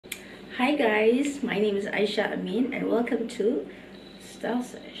Hi guys, my name is Aisha Amin and welcome to Style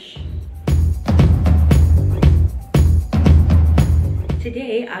Sesh.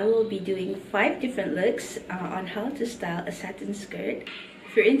 Today I will be doing 5 different looks on how to style a satin skirt.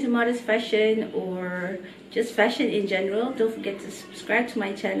 If you're into modest fashion or just fashion in general, don't forget to subscribe to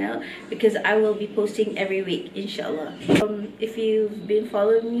my channel because I will be posting every week, inshallah. If you've been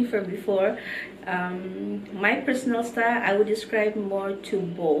following me from before, my personal style I would describe more to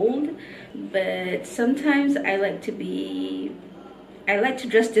bold, but sometimes I like to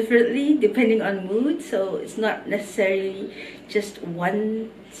dress differently depending on mood, so it's not necessarily just one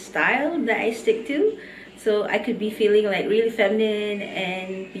style that I stick to. So I could be feeling like really feminine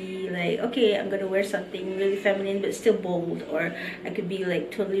and be like, okay, I'm gonna wear something really feminine but still bold, or I could be like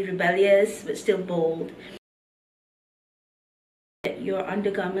totally rebellious but still bold. Your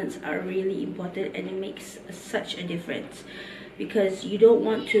undergarments are really important, and it makes such a difference because you don't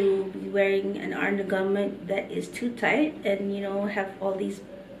want to be wearing an undergarment that is too tight and, you know, have all these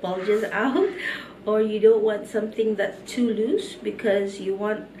bulges out, or you don't want something that's too loose because you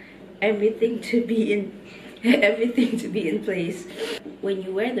want everything to be in place. When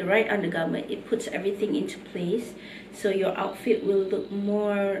you wear the right undergarment, it puts everything into place, so your outfit will look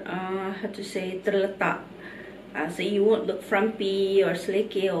more how to say, terletak. So you won't look frumpy or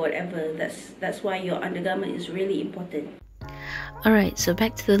slicky or whatever. That's why your undergarment is really important. Alright, so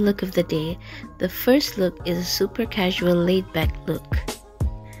back to the look of the day. The first look is a super casual laid-back look.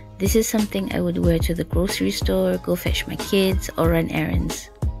 This is something I would wear to the grocery store, go fetch my kids, or run errands.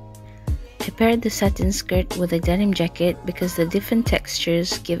 I paired the satin skirt with a denim jacket because the different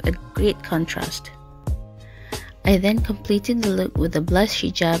textures give a great contrast. I then completed the look with a blouse,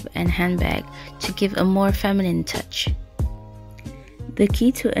 hijab, and handbag to give a more feminine touch. The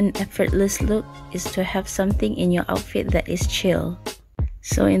key to an effortless look is to have something in your outfit that is chill.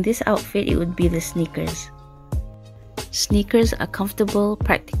 So in this outfit, it would be the sneakers. Sneakers are comfortable,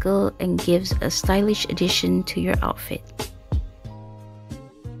 practical, and gives a stylish addition to your outfit.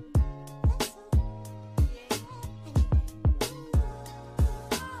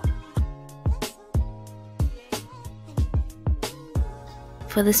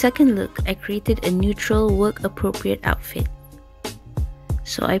 For the second look, I created a neutral, work-appropriate outfit.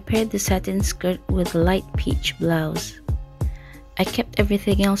 So I paired the satin skirt with a light peach blouse. I kept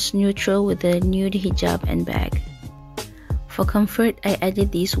everything else neutral with a nude hijab and bag. For comfort, I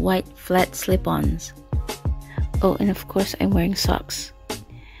added these white flat slip-ons. Oh, and of course I'm wearing socks.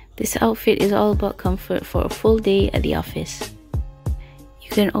 This outfit is all about comfort for a full day at the office. You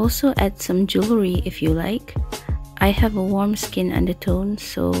can also add some jewelry if you like. I have a warm skin undertone,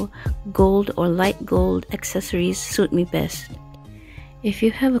 so gold or light gold accessories suit me best. If you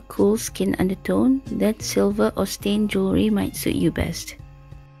have a cool skin undertone, then silver or stained jewelry might suit you best.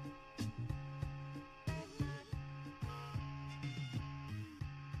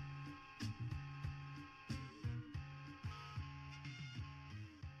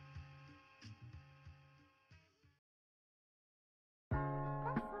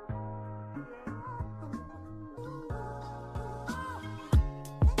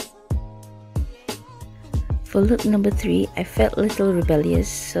 For look number 3, I felt a little rebellious,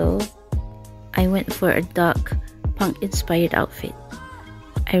 so I went for a dark, punk-inspired outfit.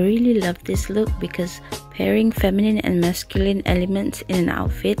 I really love this look because pairing feminine and masculine elements in an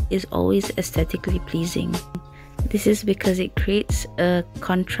outfit is always aesthetically pleasing. This is because it creates a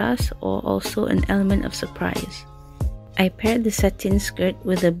contrast or also an element of surprise. I paired the satin skirt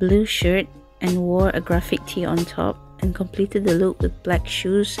with a blue shirt and wore a graphic tee on top, and completed the look with black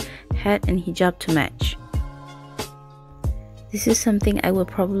shoes, hat, and hijab to match. This is something I will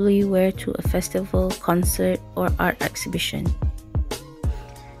probably wear to a festival, concert, or art exhibition.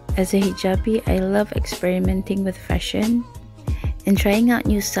 As a hijabi, I love experimenting with fashion, and trying out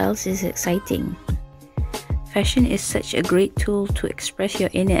new styles is exciting. Fashion is such a great tool to express your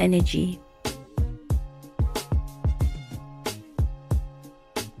inner energy.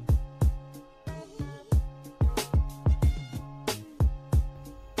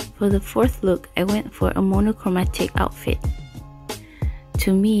 For the fourth look, I went for a monochromatic outfit.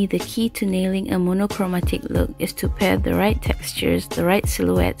 To me, the key to nailing a monochromatic look is to pair the right textures, the right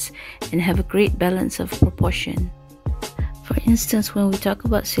silhouettes, and have a great balance of proportion. For instance, when we talk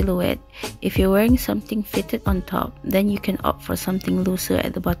about silhouette, if you're wearing something fitted on top, then you can opt for something looser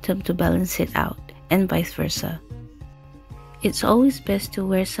at the bottom to balance it out, and vice versa. It's always best to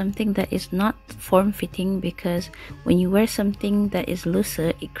wear something that is not form-fitting, because when you wear something that is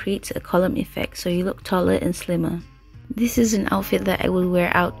looser, it creates a column effect, so you look taller and slimmer. This is an outfit that I will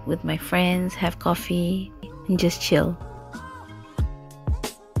wear out with my friends, have coffee, and just chill.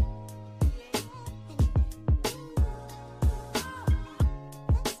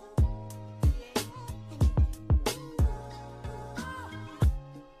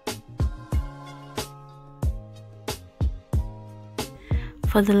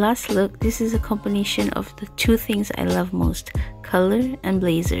 For the last look, this is a combination of the two things I love most, color and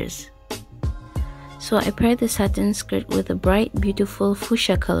blazers. So I paired the satin skirt with a bright, beautiful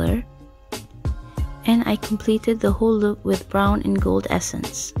fuchsia color, and I completed the whole look with brown and gold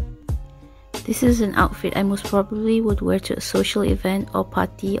essence. This is an outfit I most probably would wear to a social event or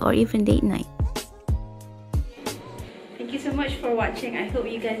party or even date night. Thank you so much for watching. I hope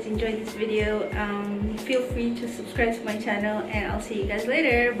you guys enjoyed this video. Feel free to subscribe to my channel and I'll see you guys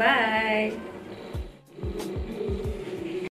later. Bye!